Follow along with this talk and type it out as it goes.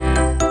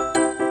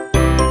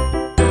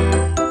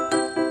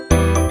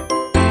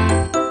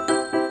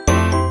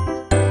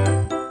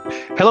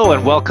Hello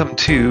and welcome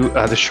to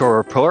the Shore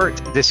Report.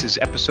 This is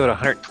episode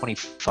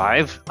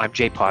 125. I'm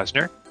Jay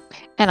Posner.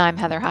 And I'm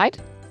Heather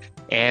Hyde.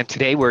 And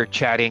today we're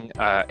chatting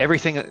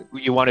everything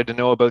you wanted to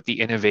know about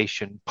the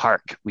Innovation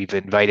Park. We've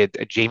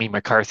invited Jamie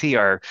McCarthy,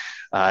 our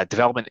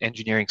development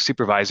engineering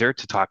supervisor,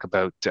 to talk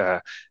about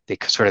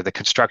the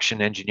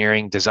construction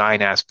engineering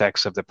design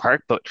aspects of the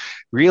park. But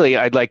really,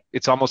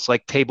 it's almost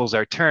like tables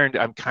are turned.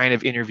 I'm kind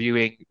of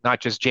interviewing not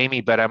just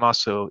Jamie, but I'm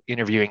also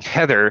interviewing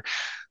Heather,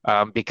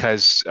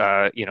 because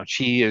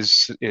she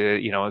is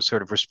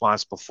sort of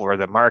responsible for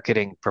the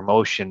marketing,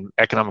 promotion,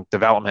 economic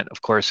development,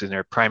 of course, in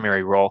their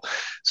primary role.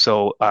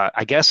 So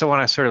I guess I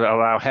want to sort of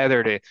allow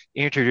Heather to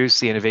introduce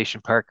the Innovation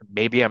Park.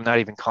 Maybe I'm not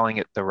even calling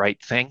it the right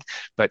thing,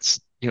 but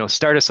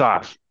start us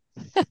off.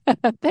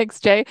 Thanks,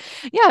 Jay.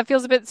 Yeah, it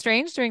feels a bit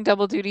strange doing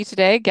double duty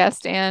today,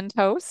 guest and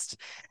host.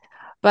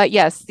 But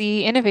yes,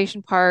 the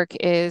Innovation Park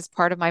is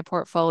part of my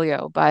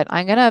portfolio, but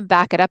I'm going to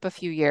back it up a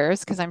few years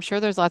because I'm sure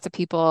there's lots of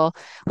people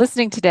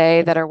listening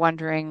today that are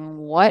wondering,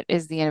 what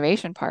is the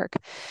Innovation Park?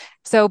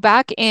 So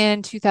back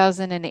in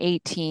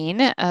 2018,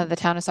 the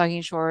town of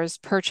Saugeen Shores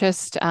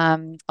purchased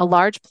a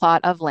large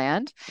plot of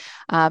land.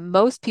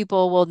 Most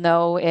people will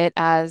know it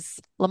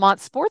as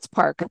Lamont Sports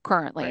Park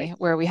currently, Right.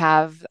 where we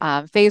have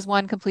phase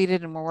one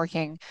completed and we're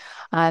working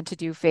to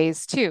do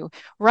phase two.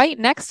 Right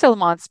next to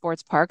Lamont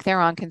Sports Park,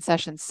 there on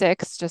Concession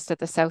 6, just at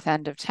the south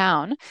end of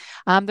town,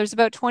 there's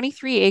about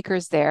 23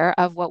 acres there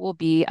of what will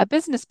be a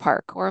business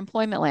park or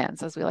employment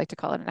lands, as we like to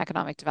call it in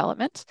economic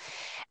development.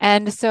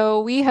 And so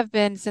we have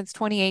been since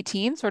 2018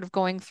 sort of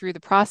going through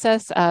the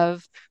process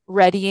of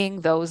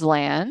readying those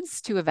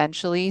lands to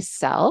eventually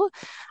sell.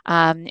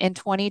 In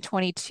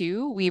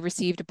 2022, we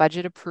received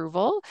budget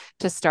approval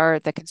to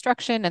start the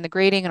construction and the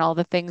grading and all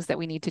the things that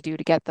we need to do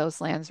to get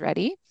those lands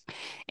ready.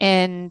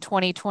 In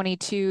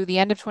 2022, the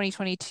end of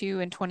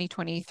 2022 and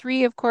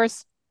 2023, of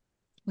course,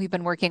 we've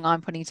been working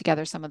on putting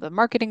together some of the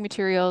marketing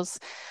materials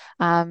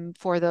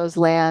for those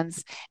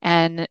lands.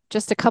 And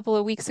just a couple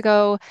of weeks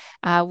ago,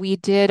 we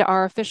did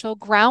our official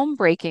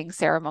groundbreaking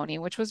ceremony,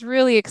 which was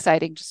really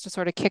exciting just to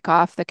sort of kick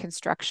off the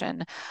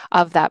construction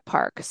of that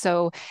park.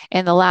 So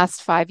in the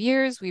last 5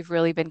 years, we've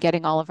really been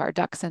getting all of our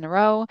ducks in a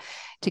row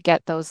to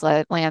get those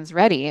lands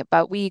ready.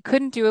 But we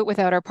couldn't do it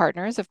without our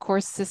partners. Of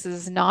course, this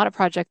is not a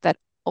project that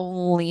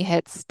only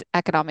hits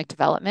economic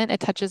development.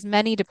 It touches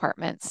many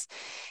departments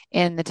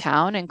in the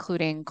town,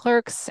 including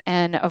clerks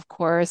and, of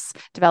course,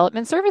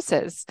 development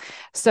services.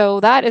 So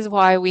that is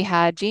why we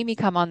had Jamie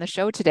come on the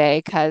show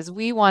today, because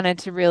we wanted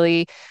to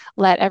really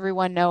let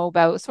everyone know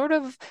about sort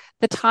of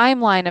the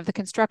timeline of the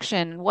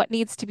construction, what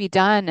needs to be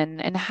done,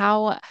 and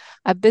how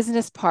a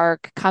business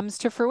park comes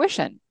to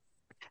fruition.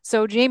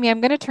 So, Jamie, I'm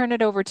going to turn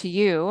it over to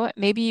you.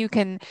 Maybe you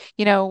can,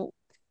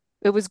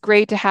 it was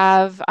great to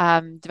have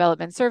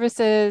development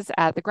services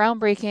at the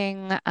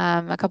groundbreaking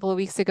a couple of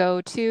weeks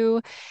ago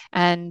too,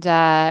 and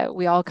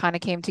we all kind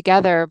of came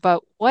together.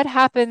 But what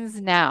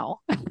happens now?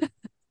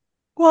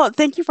 Well,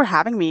 thank you for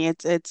having me.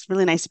 It's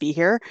really nice to be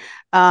here.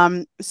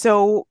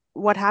 So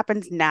what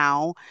happens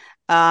now?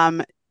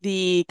 Um,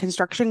 the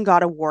construction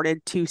got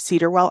awarded to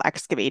Cedarwell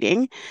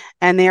Excavating,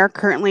 and they are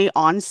currently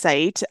on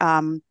site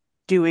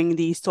doing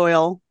the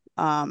soil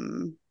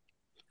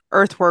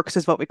earthworks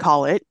is what we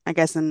call it, I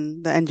guess,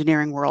 in the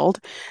engineering world.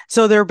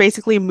 So they're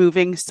basically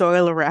moving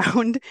soil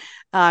around,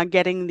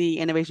 getting the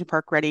Innovation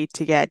Park ready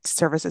to get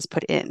services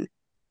put in.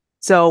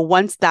 So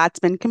once that's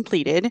been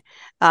completed,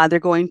 they're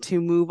going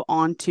to move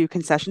on to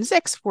concession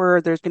 6,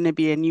 where there's going to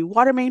be a new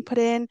water main put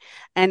in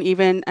and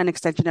even an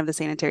extension of the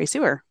sanitary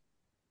sewer.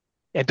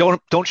 And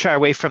don't shy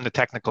away from the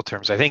technical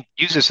terms. I think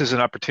use this as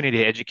an opportunity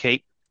to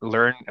educate,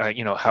 learn,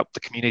 help the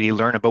community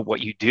learn about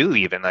what you do,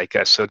 even like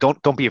us. So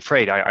don't be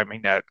afraid. I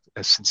mean that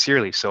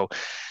sincerely. So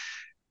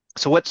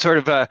what sort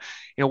of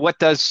what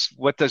does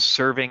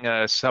serving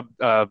a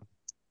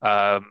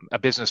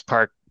business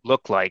park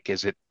look like?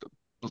 Is it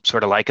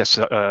sort of like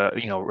a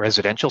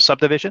residential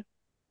subdivision?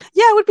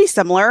 Yeah, it would be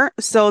similar.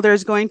 So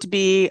there's going to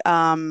be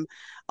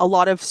a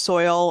lot of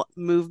soil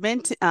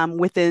movement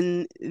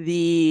within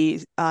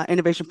the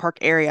Innovation Park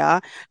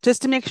area,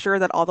 just to make sure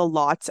that all the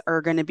lots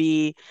are going to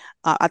be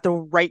at the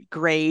right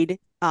grade,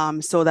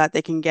 so that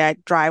they can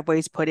get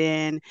driveways put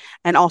in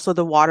and also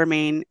the water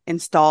main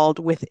installed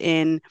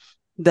within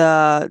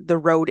the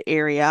road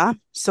area.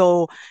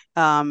 So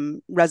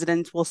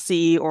residents will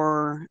see,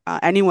 or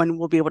anyone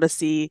will be able to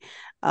see,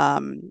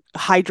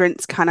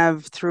 hydrants kind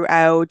of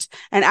throughout,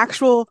 and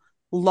actual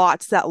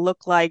lots that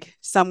look like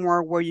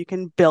somewhere where you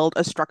can build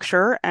a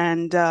structure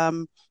and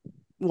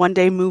one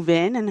day move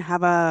in and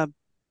have a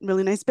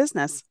really nice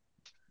business.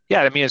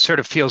 Yeah, I mean, it sort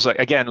of feels like,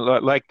 again,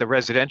 like the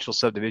residential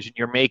subdivision,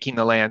 you're making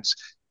the lands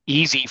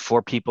easy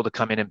for people to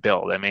come in and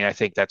build. I mean, I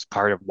think that's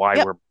part of why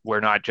Yep. we're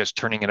not just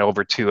turning it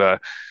over to a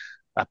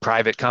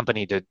private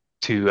company to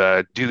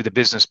do the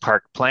business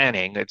park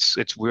planning.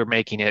 It's we're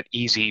making it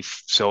easy,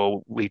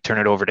 so we turn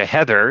it over to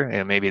Heather,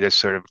 and maybe this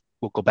sort of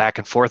we'll go back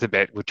and forth a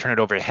bit. We turn it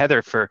over to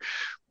Heather for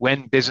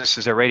when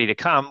businesses are ready to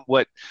come.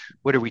 What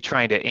are we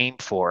trying to aim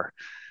for?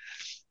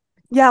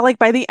 Yeah, like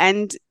by the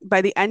end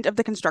of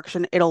the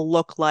construction, it'll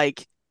look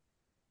like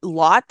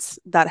lots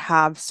that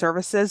have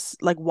services,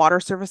 like water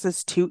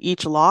services to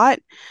each lot,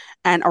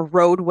 and a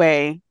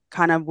roadway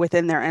kind of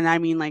within there. And I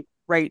mean like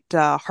right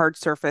hard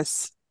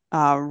surface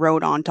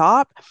road on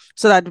top.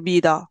 So that would be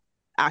the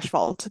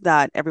asphalt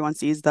that everyone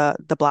sees, the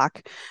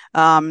black.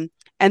 And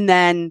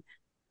then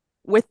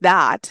with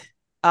that,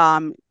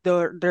 they're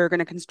going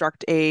to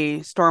construct a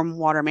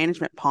stormwater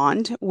management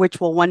pond,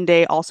 which will one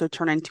day also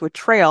turn into a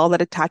trail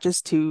that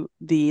attaches to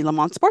the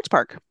Lamont Sports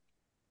Park.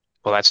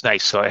 Well, that's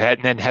nice. So,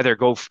 and then Heather,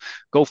 go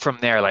from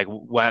there. Like,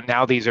 well,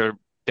 now they're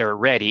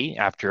ready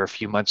after a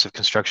few months of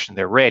construction.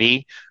 They're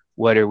ready.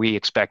 What are we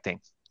expecting?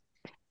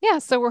 Yeah,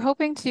 so we're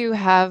hoping to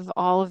have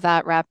all of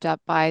that wrapped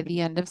up by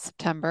the end of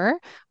September,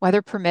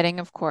 weather permitting,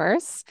 of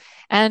course.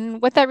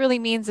 And what that really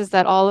means is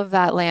that all of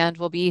that land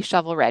will be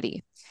shovel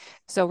ready.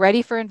 So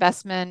ready for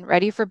investment,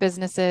 ready for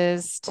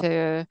businesses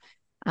to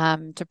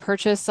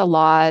purchase a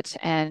lot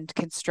and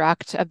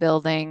construct a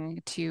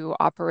building to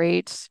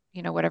operate,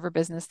 whatever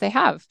business they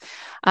have.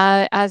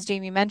 As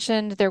Jamie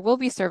mentioned, there will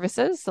be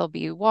services. There'll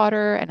be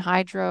water and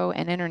hydro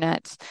and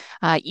internet.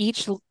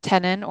 Each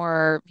tenant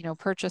or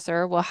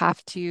purchaser will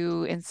have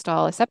to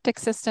install a septic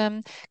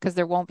system because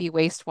there won't be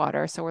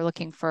wastewater. So we're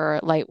looking for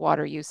light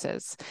water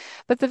uses.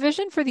 But the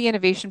vision for the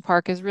Innovation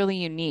Park is really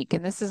unique,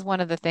 and this is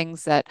one of the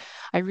things that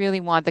I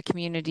really want the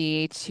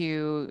community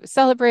to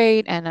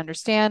celebrate and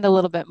understand a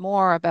little bit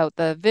more about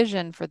the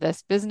vision for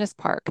this business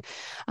park.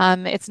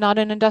 It's not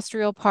an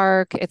industrial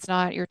park. It's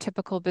not your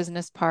typical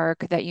business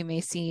park that you may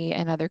see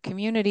in other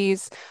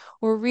communities.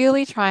 We're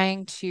really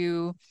trying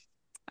to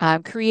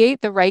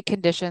create the right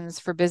conditions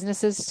for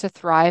businesses to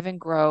thrive and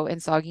grow in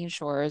Saugeen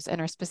Shores,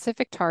 and our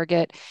specific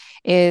target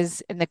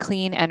is in the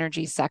clean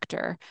energy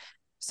sector.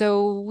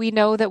 So we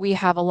know that we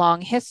have a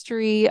long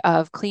history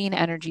of clean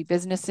energy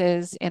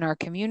businesses in our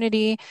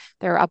community.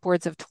 There are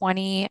upwards of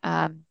 20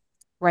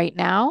 right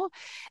now.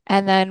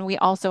 And then we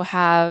also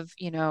have,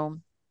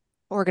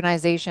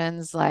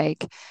 organizations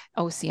like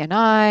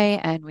OCNI,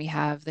 and we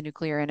have the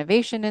Nuclear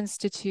Innovation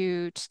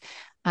Institute.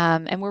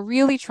 And we're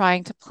really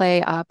trying to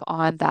play up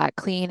on that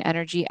clean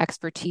energy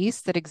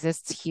expertise that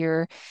exists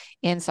here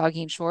in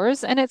Saugeen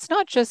Shores. And it's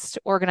not just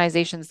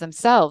organizations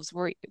themselves.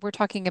 We're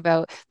talking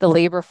about the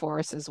labor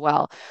force as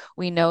well.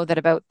 We know that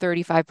about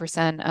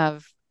 35%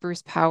 of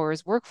Bruce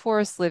Power's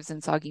workforce lives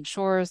in Saugeen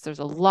Shores. There's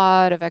a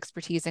lot of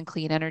expertise in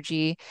clean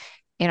energy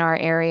in our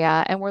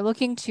area, and we're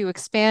looking to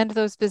expand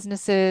those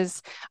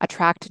businesses,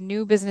 attract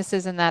new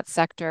businesses in that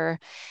sector.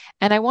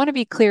 And I want to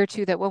be clear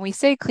too that when we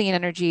say clean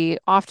energy,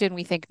 often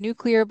we think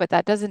nuclear, but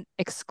that doesn't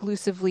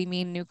exclusively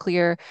mean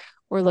nuclear.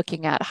 We're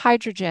looking at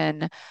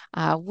hydrogen,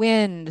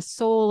 wind,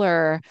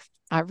 solar,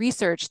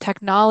 research,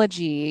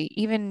 technology,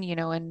 even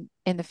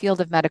in the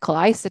field of medical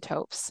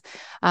isotopes.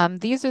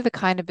 These are the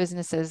kind of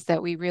businesses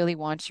that we really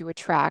want to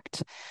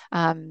attract.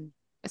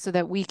 So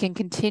that we can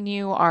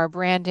continue our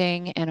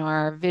branding and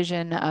our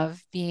vision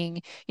of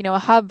being, a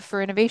hub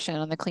for innovation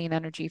on the clean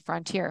energy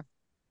frontier.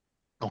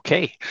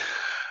 Okay.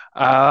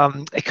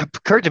 It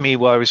occurred to me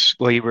while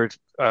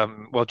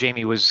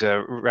Jamie was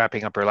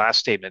wrapping up her last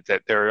statement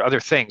that there are other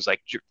things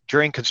like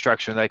during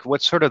construction, like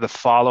what's sort of the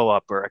follow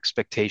up or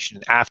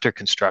expectation after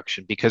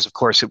construction? Because of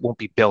course it won't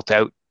be built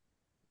out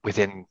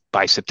within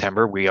by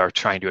September. We are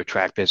trying to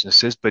attract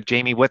businesses, but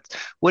Jamie, what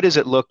does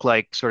it look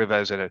like sort of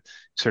as a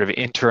sort of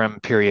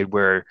interim period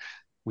where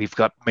we've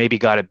got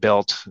it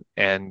built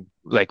and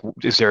like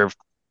is there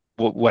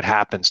what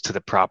happens to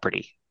the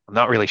property? I'm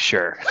not really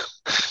sure.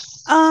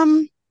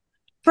 Um,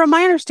 from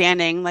my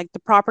understanding, like the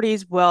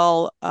properties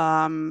will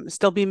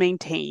still be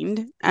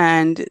maintained,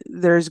 and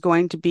there's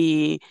going to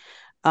be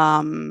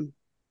um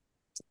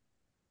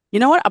you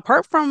know what?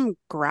 Apart from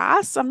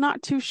grass, I'm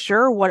not too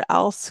sure what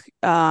else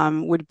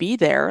would be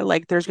there.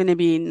 Like there's going to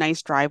be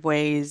nice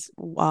driveways,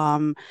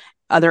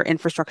 other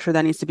infrastructure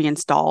that needs to be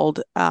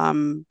installed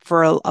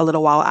for a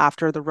little while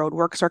after the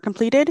roadworks are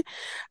completed.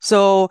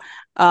 So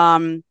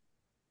um,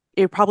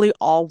 it probably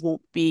all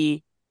won't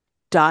be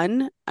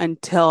done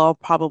until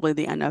probably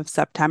the end of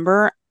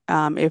September,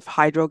 if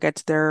Hydro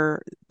gets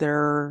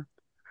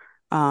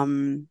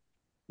um,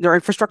 their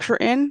infrastructure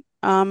in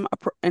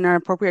our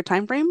appropriate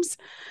timeframes.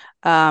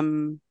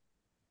 Um,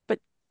 but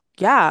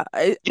yeah,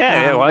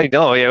 Yeah, well, I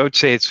know. I would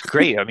say it's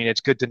great. I mean,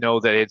 it's good to know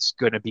that it's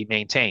going to be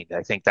maintained.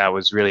 I think that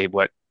was really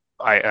what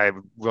I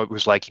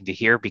was liking to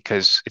hear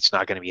because it's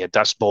not going to be a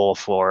dust bowl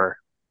for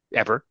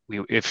ever.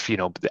 If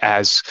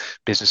as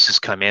businesses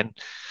come in,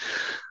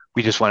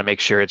 we just want to make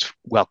sure it's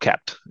well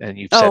kept. And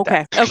you've Oh, said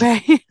that.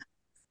 okay, okay.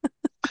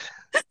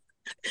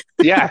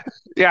 Yeah,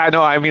 yeah.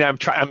 No, I mean, I'm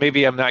trying.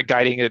 Maybe I'm not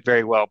guiding it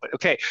very well, but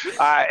okay.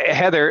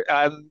 Heather,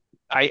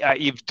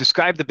 you've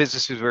described the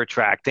businesses we're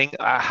attracting.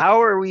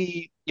 How are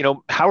we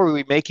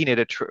making it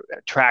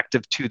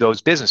attractive to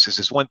those businesses?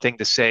 Is one thing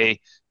to say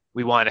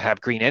we want to have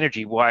green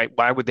energy. Why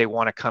would they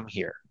want to come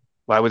here?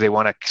 Why would they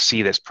want to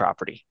see this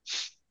property?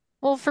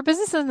 Well, for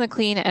businesses in the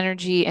clean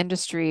energy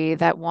industry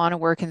that want to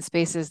work in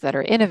spaces that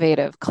are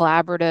innovative,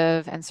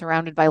 collaborative, and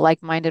surrounded by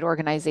like-minded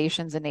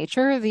organizations in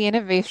nature, the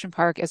Innovation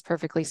Park is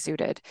perfectly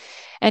suited.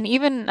 And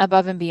even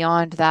above and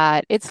beyond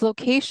that, its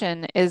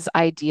location is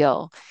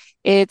ideal.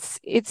 It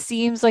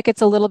seems like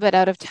it's a little bit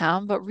out of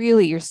town, but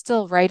really you're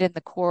still right in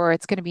the core.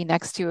 It's going to be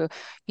next to,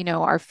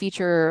 our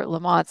feature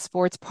Lamont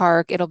Sports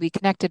Park. It'll be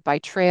connected by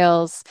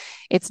trails.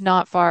 It's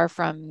not far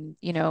from,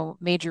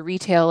 major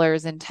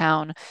retailers in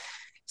town.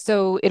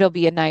 So it'll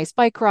be a nice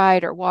bike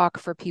ride or walk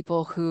for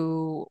people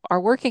who are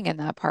working in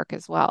that park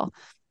as well.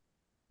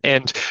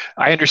 And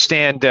I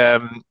understand,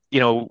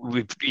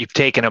 you've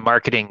taken a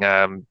marketing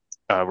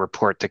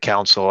report to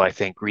council, I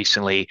think,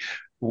 recently.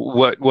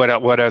 What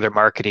other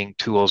marketing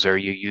tools are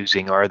you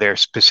using? Are there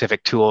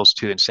specific tools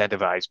to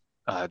incentivize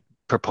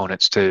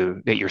proponents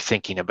that you're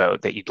thinking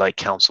about that you'd like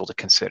council to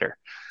consider?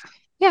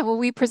 Yeah, well,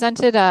 we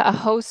presented a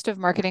host of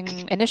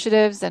marketing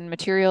initiatives and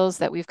materials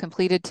that we've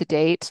completed to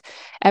date.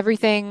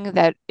 Everything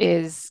that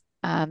is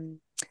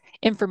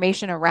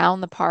information around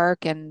the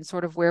park and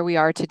sort of where we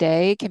are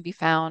today can be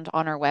found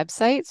on our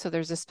website. So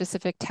there's a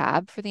specific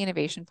tab for the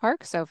Innovation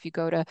Park. So if you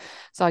go to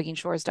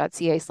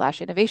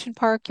SaugeenShores.ca/Innovation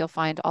Park, you'll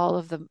find all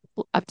of the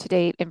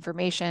up-to-date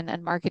information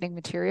and marketing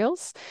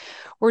materials.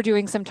 We're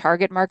doing some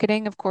target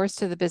marketing, of course,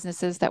 to the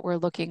businesses that we're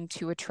looking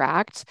to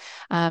attract.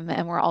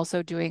 And we're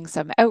also doing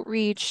some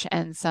outreach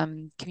and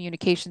some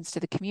communications to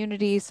the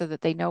community so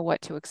that they know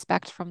what to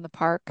expect from the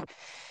park.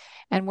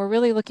 And we're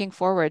really looking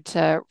forward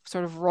to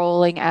sort of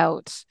rolling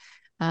out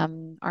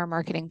our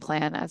marketing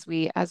plan as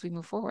we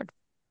move forward.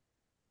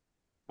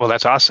 Well,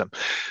 that's awesome.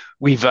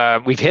 We've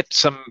hit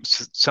some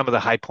of the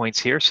high points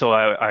here, so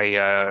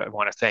I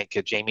want to thank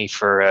Jamie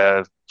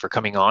for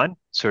coming on.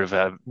 Sort of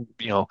a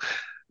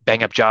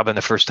bang up job on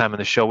the first time on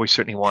the show. We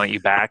certainly want you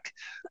back.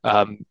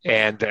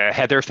 And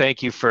Heather,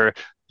 thank you for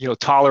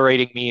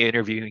tolerating me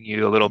interviewing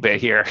you a little bit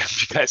here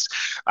because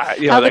How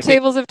the I think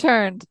tables have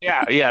turned.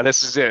 yeah,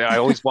 this is it. I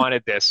always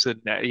wanted this,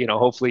 and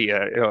hopefully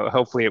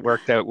it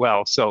worked out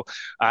well. So,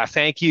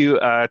 thank you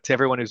to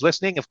everyone who's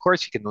listening. Of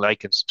course, you can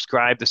like and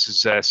subscribe. This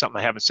is something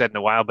I haven't said in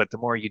a while, but the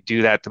more you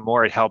do that, the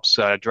more it helps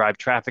drive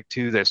traffic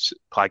to this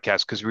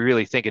podcast because we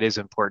really think it is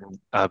an important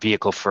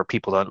vehicle for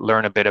people to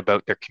learn a bit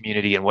about their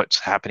community and what's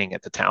happening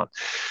at the town.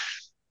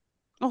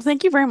 Well,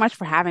 thank you very much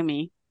for having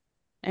me.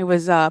 It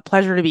was a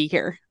pleasure to be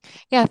here.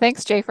 Yeah,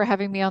 thanks, Jay, for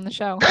having me on the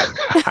show.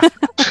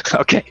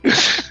 Okay.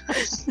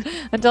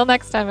 Until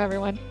next time,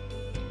 everyone.